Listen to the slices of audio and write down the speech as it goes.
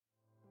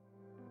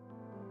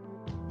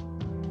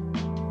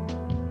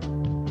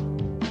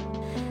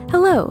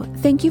Hello,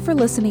 thank you for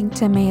listening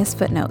to Emmaus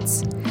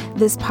Footnotes.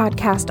 This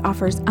podcast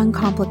offers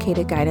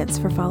uncomplicated guidance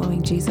for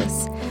following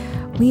Jesus.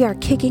 We are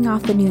kicking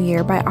off the new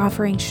year by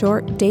offering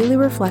short daily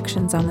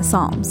reflections on the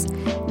Psalms.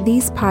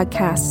 These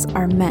podcasts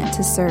are meant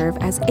to serve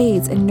as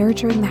aids in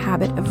nurturing the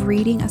habit of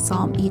reading a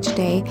psalm each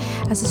day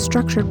as a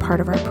structured part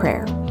of our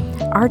prayer.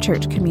 Our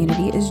church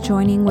community is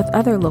joining with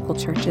other local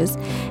churches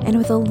and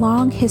with a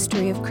long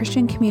history of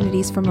Christian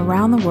communities from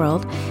around the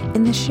world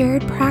in the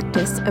shared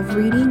practice of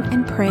reading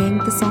and praying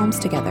the Psalms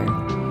together.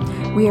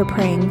 We are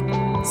praying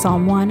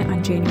Psalm 1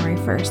 on January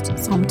 1st,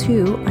 Psalm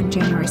 2 on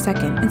January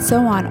 2nd, and so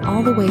on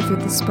all the way through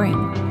the spring.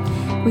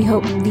 We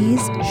hope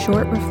these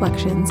short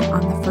reflections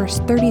on the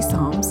first 30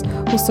 Psalms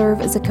will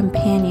serve as a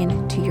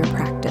companion to your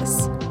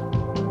practice.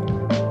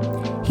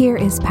 Here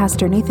is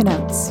Pastor Nathan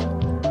Oates.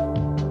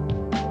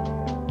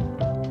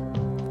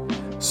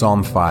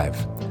 Psalm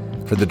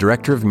 5, for the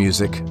director of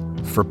music,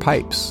 for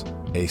pipes,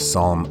 a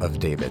psalm of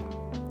David.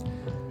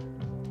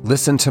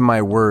 Listen to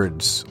my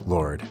words,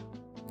 Lord.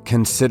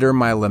 Consider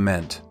my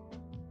lament.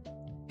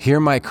 Hear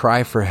my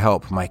cry for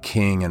help, my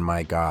King and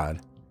my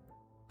God.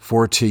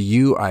 For to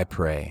you I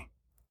pray.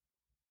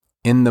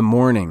 In the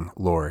morning,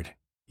 Lord,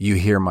 you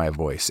hear my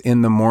voice.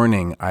 In the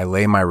morning I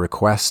lay my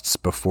requests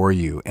before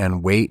you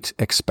and wait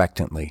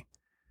expectantly.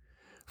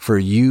 For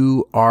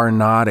you are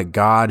not a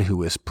God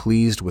who is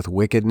pleased with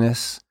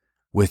wickedness.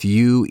 With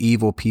you,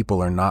 evil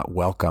people are not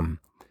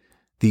welcome.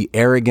 The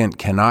arrogant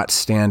cannot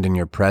stand in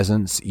your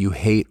presence. You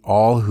hate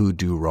all who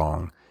do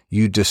wrong.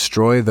 You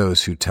destroy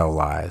those who tell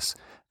lies.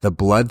 The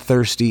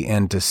bloodthirsty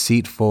and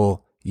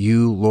deceitful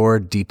you,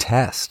 Lord,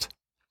 detest.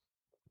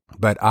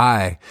 But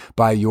I,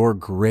 by your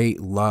great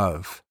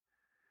love,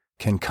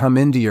 can come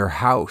into your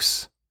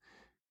house.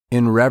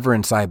 In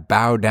reverence, I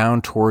bow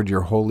down toward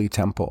your holy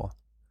temple.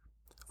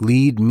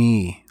 Lead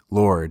me,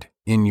 Lord,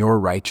 in your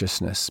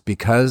righteousness.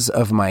 Because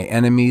of my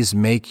enemies,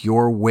 make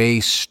your way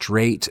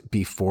straight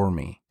before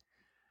me.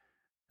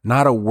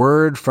 Not a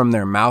word from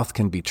their mouth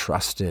can be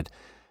trusted.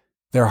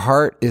 Their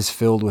heart is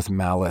filled with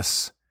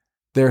malice.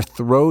 Their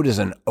throat is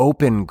an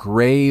open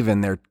grave,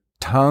 and their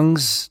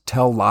tongues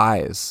tell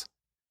lies.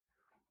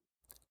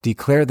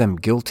 Declare them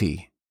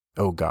guilty,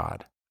 O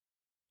God.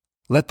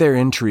 Let their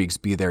intrigues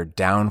be their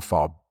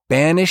downfall.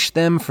 Banish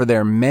them for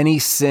their many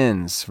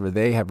sins, for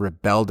they have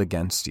rebelled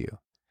against you.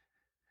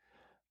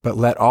 But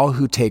let all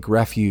who take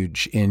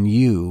refuge in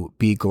you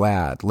be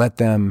glad. Let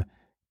them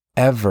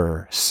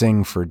ever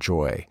sing for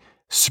joy.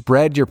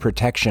 Spread your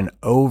protection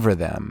over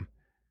them,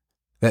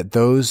 that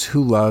those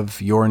who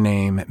love your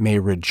name may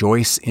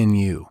rejoice in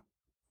you.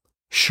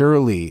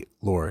 Surely,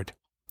 Lord,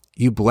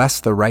 you bless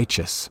the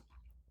righteous.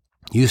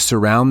 You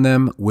surround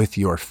them with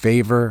your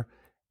favor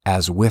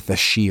as with a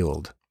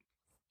shield.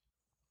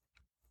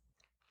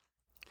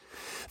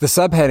 The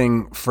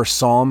subheading for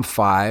Psalm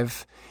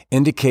 5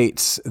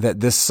 indicates that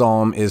this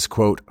psalm is,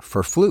 quote,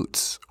 for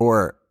flutes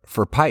or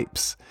for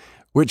pipes,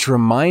 which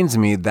reminds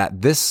me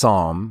that this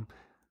psalm,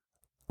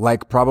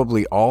 like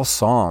probably all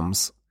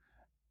psalms,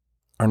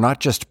 are not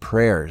just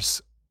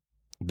prayers,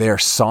 they're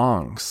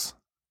songs.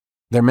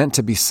 They're meant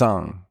to be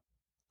sung.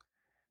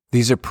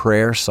 These are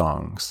prayer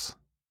songs.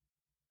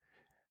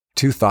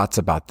 Two thoughts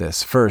about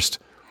this. First,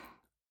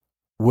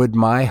 would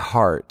my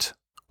heart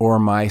or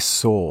my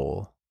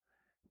soul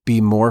be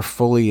more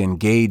fully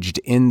engaged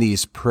in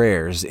these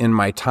prayers in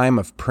my time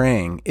of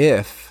praying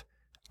if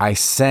I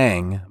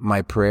sang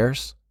my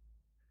prayers?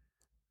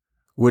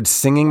 Would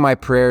singing my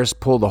prayers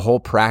pull the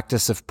whole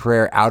practice of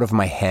prayer out of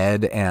my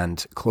head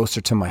and closer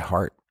to my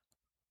heart?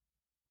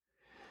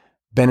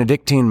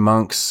 Benedictine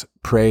monks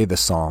pray the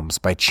Psalms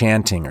by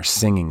chanting or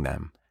singing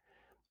them.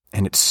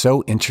 And it's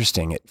so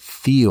interesting. It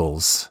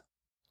feels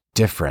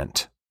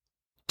different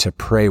to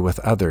pray with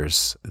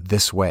others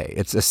this way.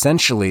 It's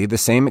essentially the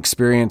same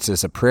experience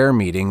as a prayer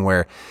meeting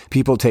where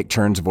people take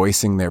turns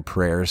voicing their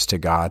prayers to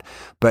God,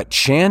 but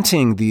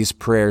chanting these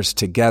prayers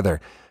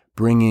together,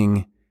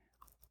 bringing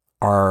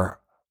our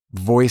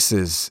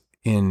voices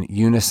in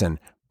unison,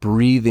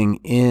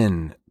 breathing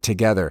in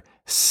together,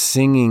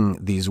 singing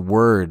these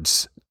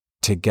words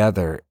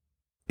together.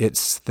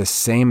 It's the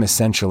same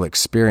essential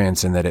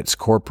experience in that it's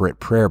corporate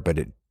prayer, but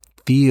it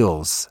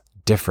feels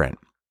different.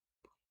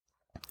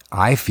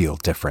 I feel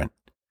different,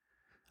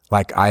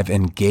 like I've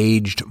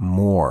engaged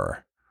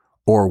more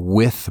or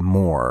with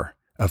more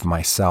of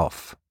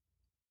myself.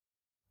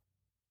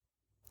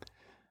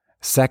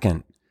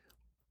 Second,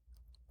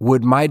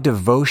 would my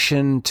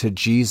devotion to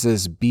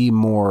Jesus be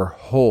more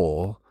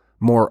whole,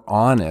 more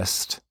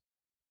honest,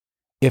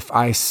 if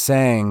I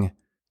sang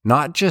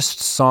not just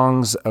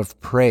songs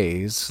of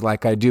praise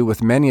like I do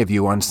with many of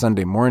you on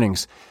Sunday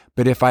mornings,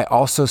 but if I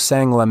also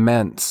sang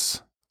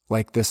laments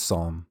like this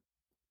psalm?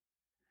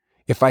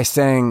 If I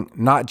sang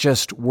not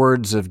just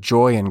words of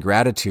joy and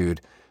gratitude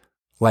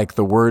like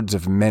the words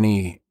of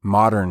many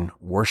modern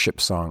worship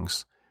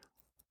songs,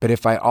 but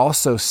if I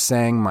also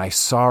sang my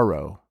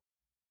sorrow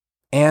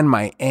and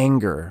my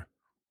anger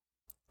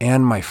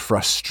and my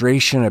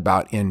frustration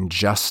about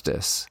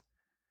injustice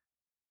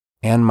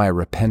and my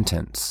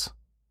repentance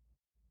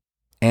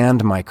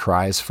and my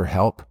cries for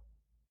help,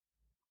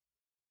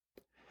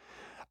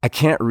 I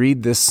can't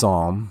read this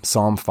psalm,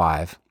 Psalm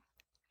 5,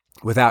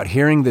 without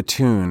hearing the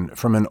tune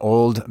from an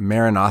old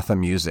Maranatha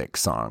music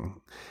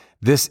song.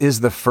 This is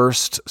the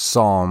first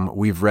psalm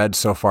we've read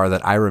so far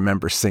that I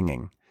remember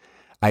singing.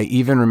 I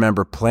even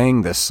remember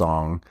playing this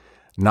song,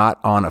 not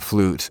on a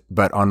flute,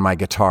 but on my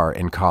guitar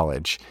in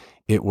college.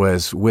 It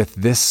was with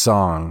this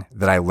song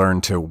that I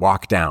learned to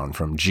walk down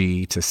from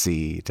G to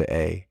C to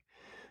A.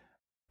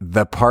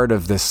 The part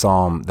of this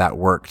psalm that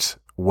worked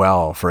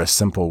well for a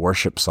simple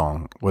worship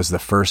song was the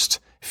first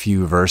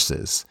few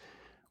verses,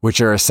 which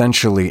are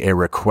essentially a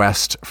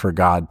request for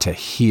God to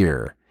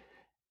hear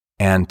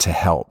and to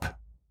help.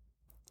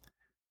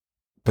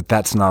 But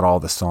that's not all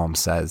the psalm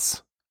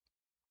says.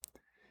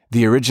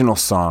 The original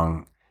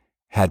song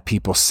had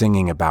people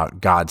singing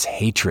about God's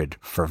hatred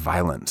for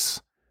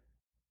violence,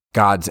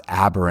 God's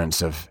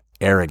abhorrence of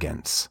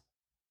arrogance,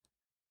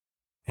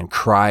 and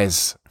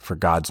cries for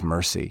God's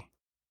mercy.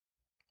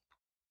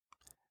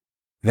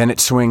 Then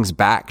it swings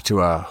back to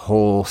a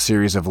whole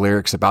series of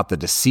lyrics about the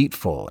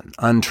deceitful and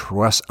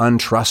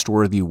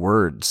untrustworthy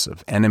words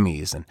of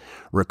enemies and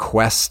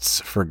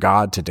requests for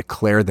God to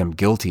declare them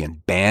guilty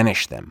and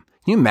banish them.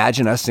 Can you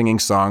imagine us singing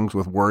songs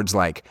with words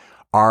like,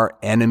 "Our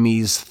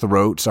enemies'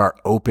 throats are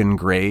open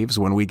graves"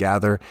 when we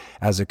gather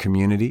as a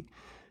community?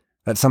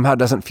 That somehow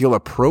doesn't feel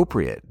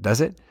appropriate, does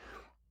it?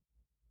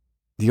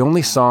 The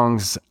only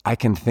songs I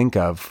can think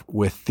of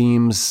with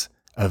themes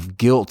of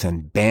guilt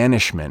and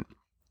banishment,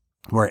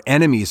 where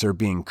enemies are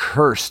being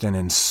cursed and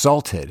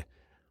insulted,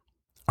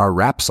 are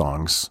rap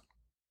songs,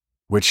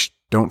 which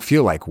don't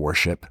feel like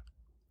worship,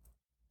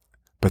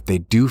 but they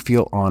do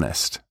feel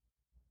honest.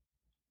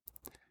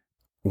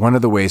 One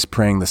of the ways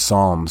praying the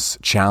Psalms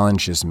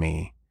challenges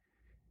me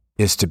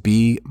is to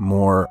be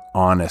more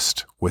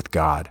honest with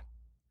God,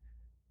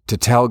 to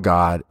tell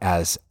God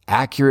as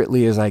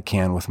accurately as I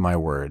can with my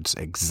words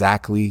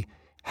exactly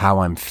how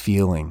I'm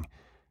feeling,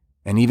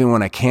 and even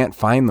when I can't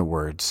find the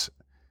words,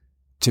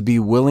 to be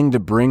willing to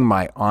bring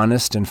my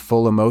honest and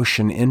full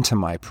emotion into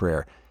my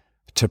prayer,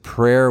 to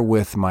pray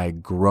with my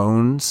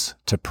groans,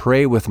 to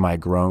pray with my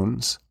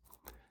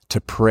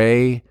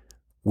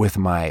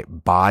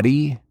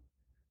body,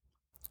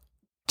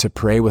 to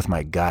pray with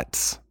my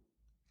guts.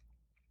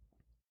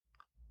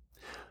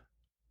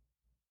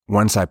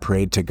 Once I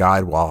prayed to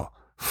God while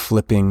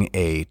flipping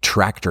a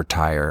tractor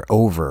tire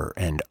over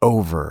and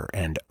over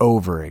and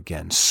over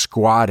again,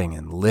 squatting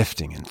and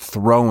lifting and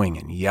throwing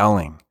and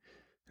yelling.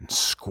 And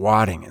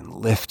squatting and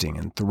lifting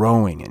and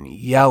throwing and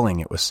yelling.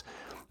 It was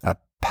a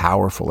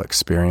powerful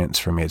experience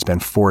for me. It's been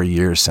 4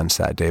 years since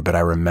that day, but I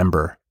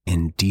remember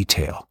in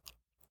detail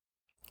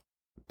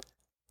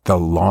the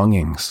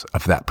longings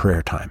of that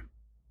prayer time.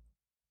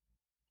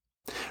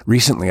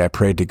 Recently, I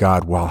prayed to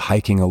God while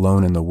hiking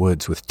alone in the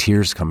woods with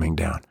tears coming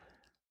down,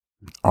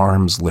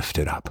 arms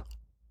lifted up.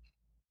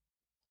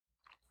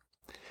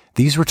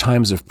 These were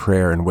times of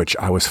prayer in which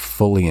I was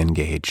fully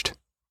engaged.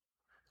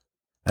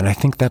 And I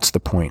think that's the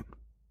point.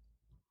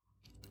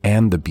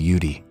 And the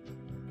beauty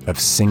of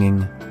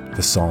singing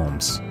the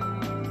Psalms,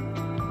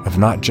 of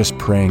not just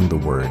praying the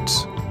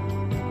words,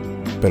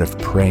 but of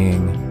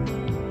praying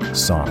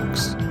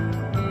songs.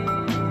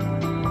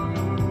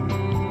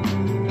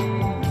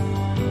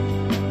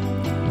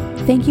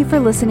 Thank you for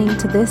listening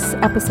to this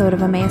episode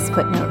of Emmaus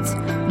Footnotes.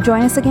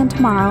 Join us again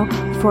tomorrow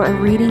for a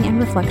reading and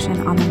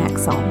reflection on the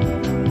next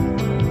psalm.